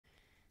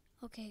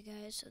Okay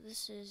guys, so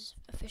this is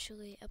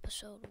officially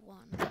episode 1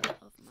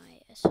 of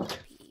my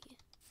SMP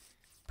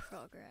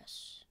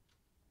progress.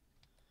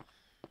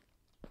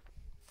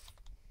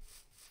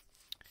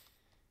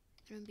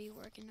 I'm gonna be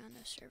working on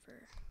the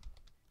server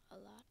a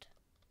lot.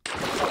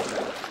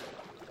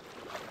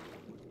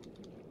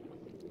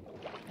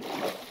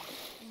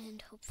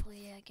 And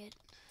hopefully I get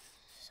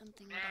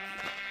something done.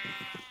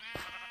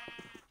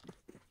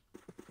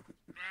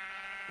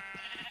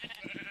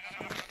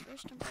 So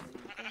first I'm probably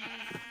gonna go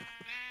mining.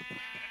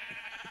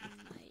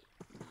 Might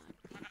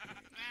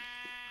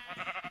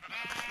not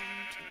be fun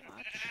to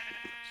watch,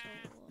 so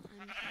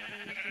I'm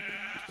probably going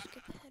to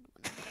skip ahead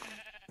when I'm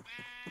done.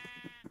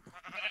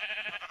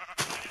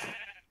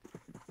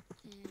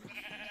 And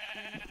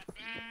craft a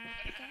few more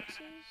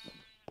pickaxes.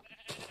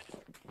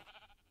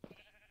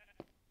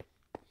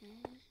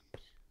 And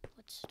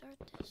let's start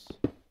this.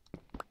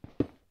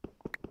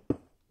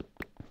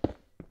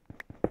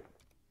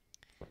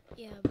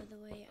 Yeah, by the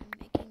way, I'm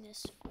making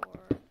this for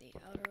the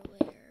outer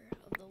layer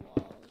of the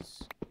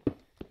walls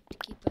to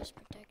keep us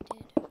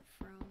protected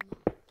from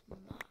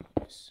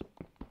mobs.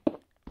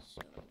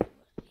 So,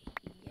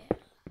 yeah.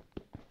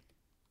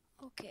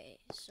 Okay,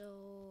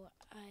 so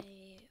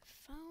I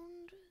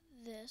found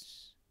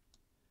this,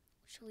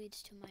 which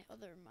leads to my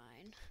other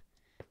mine,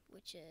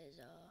 which is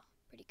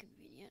pretty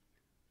convenient.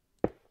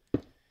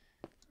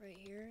 Right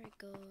here, it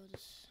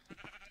goes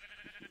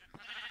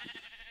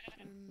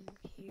from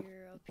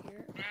here up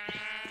here.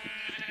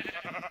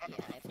 Yeah, I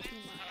have 2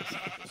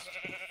 mines.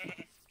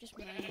 Just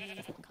mining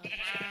them for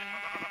cobblestone.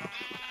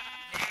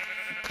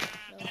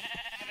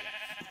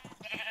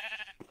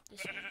 So,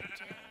 just wanted to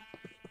show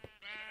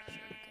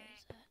you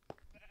guys that.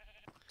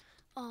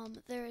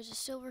 There is a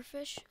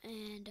silverfish,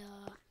 and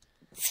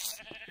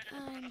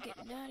I'm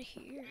getting out of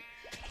here.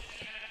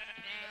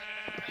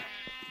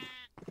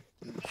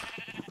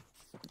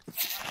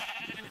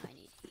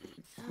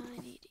 I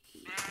need to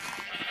eat.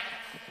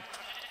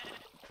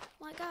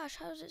 My gosh,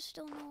 how does it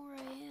still know where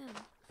I am?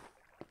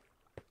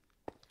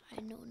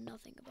 I know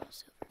nothing about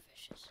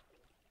silverfishes.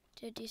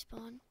 Did it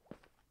despawn?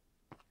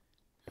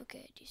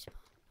 Okay, it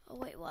despawned. Oh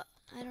wait, what?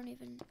 I don't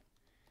even know.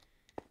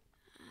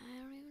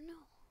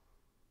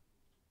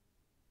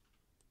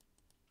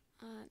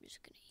 I'm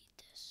just gonna eat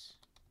this.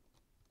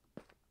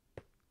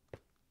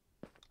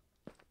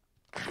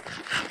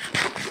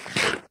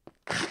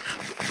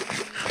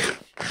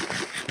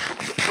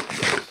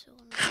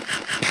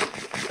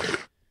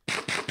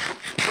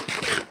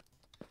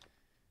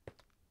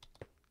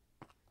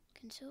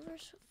 Can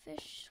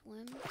silverfish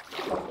swim?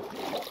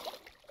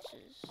 This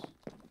is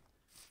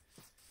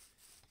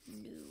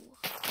new.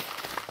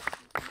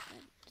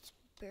 It's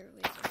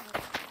barely been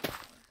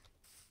before.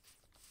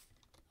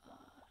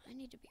 I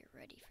need to be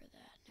ready for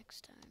that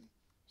next time.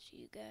 See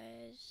you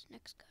guys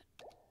next cut.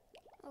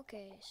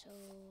 Okay, so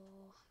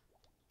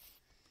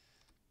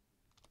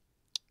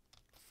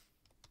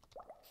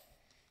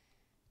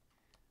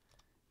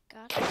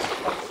got it.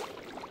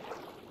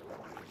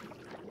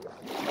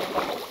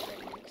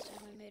 Next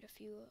time I made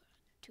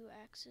 2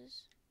 axes.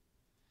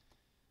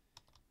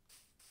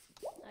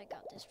 I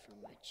got this from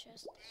my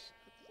chests up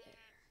there.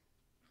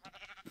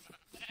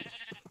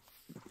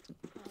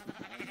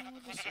 I don't know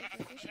what the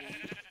silverfish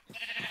is.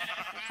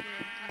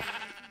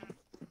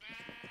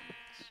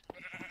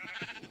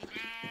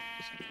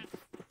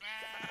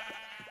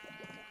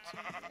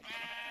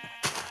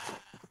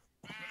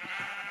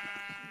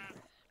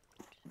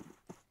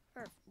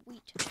 Or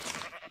wheat.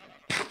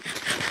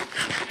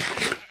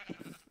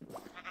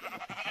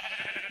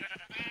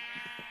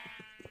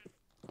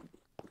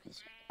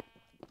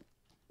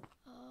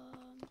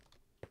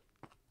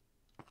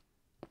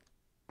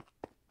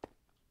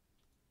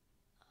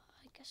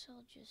 I guess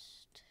I'll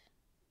just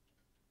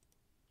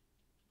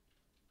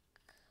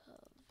cover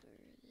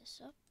this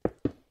up.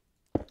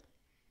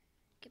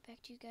 Get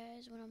back to you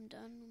guys when I'm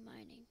done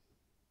mining.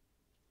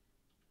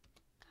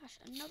 Gosh,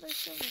 another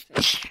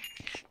silverfish.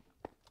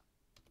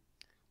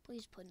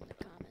 Please put in the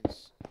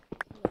comments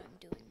what I'm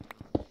doing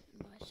wrong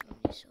and why so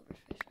many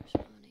silverfish are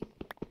spawning.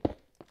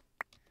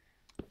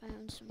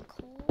 Found some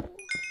coal. I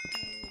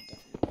will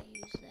definitely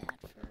use that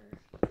for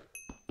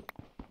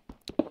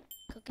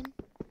cooking.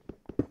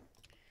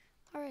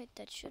 Alright,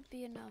 that should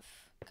be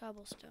enough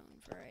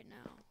cobblestone for right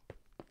now.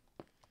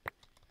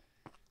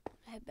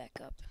 Head back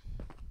up.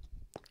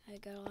 I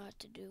got a lot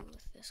to do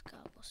with this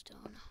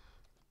cobblestone.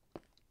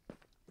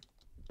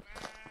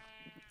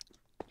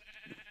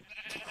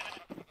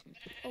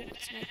 Oh,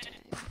 it's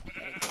nighttime.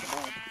 Better go to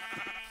bed.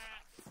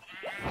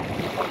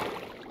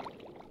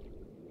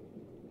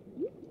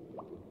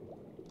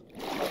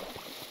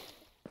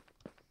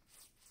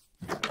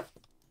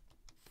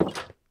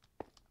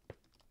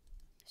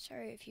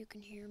 Sorry if you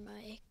can hear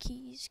my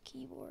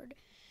keyboard.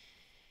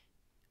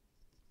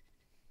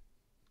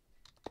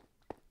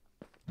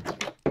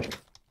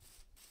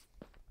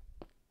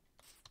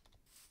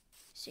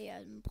 See,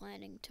 I'm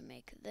planning to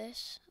make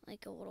this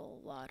like a little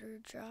water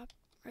drop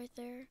right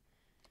there.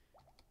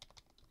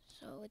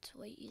 So it's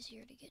way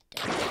easier to get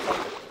down.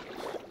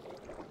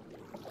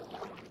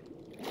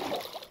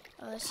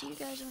 see you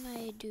guys when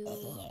I do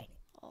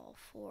all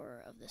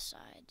 4 of the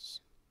sides.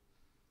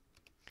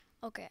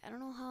 Okay, I don't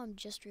know how I'm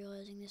just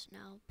realizing this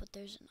now, but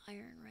there's an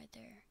iron right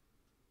there.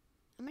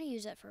 I'm gonna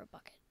use that for a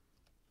bucket.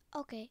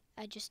 Okay,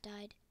 I just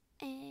died,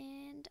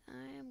 and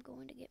I'm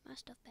going to get my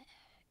stuff back.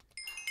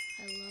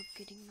 I love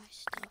getting my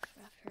stuff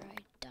after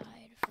I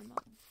died from a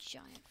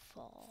giant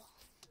fall.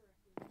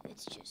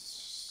 It's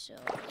just so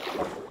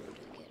cool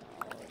to get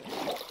all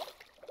of it.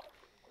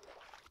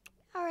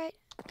 Alright,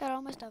 got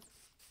all my stuff.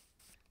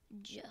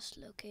 Just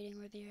locating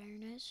where the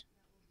iron is.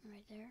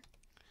 Right there.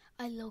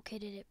 I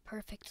located it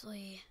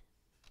perfectly.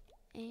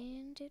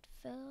 And it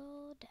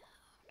fell down.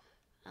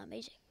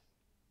 Amazing.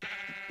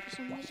 For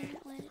some reason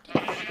it landed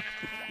down.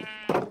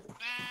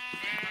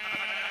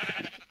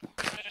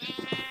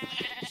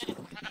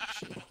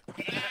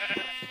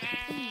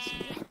 Please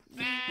let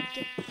me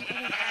get the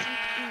other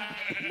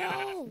sheep in. No!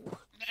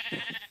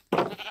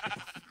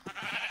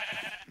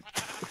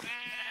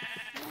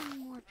 One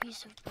more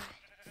piece of bread.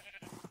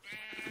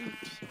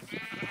 Oops.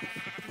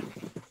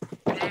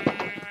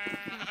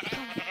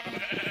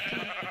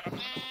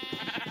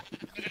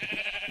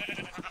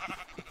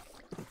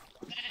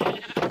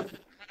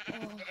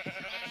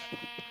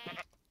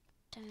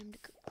 Time to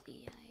cook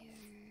the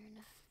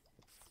iron.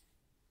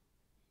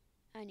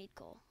 I need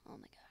coal. Oh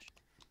my gosh.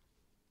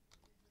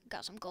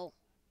 Got some coal.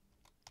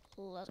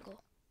 Let's go.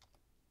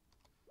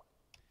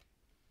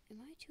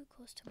 Am I too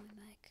close to my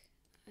mic?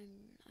 I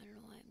don't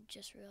know why I'm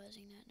just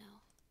realizing that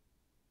now.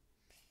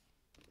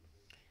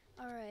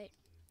 Alright.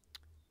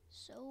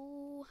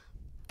 So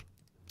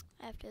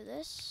after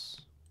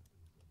this,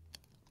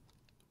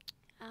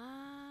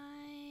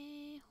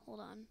 hold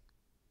on.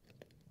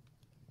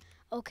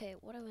 Okay,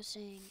 what I was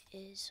saying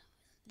is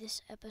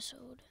this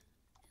episode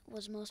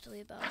was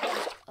mostly about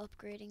just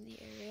upgrading the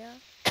area.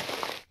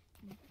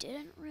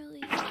 Didn't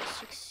really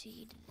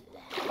succeed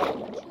that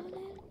much on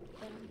it,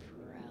 but I'm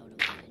proud of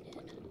what I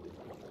did.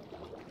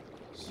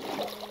 So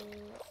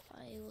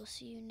I will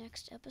see you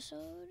next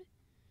episode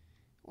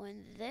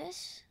when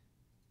this,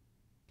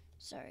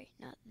 sorry,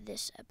 not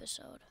this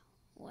episode,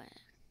 when,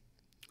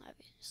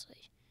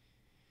 obviously,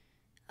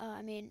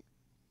 I mean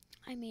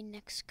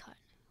next cut,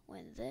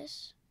 when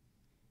this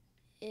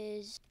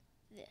is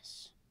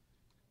this.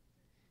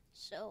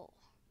 So,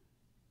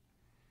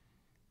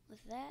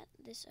 with that,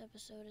 this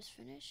episode is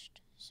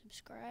finished.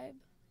 Subscribe,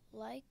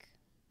 like,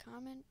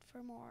 comment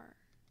for more.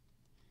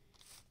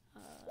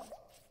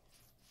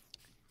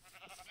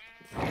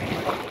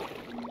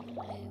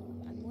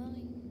 I'm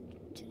willing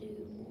to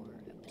do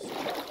more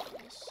episodes of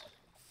this.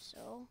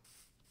 So,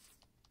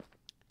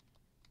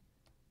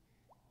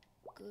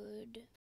 good.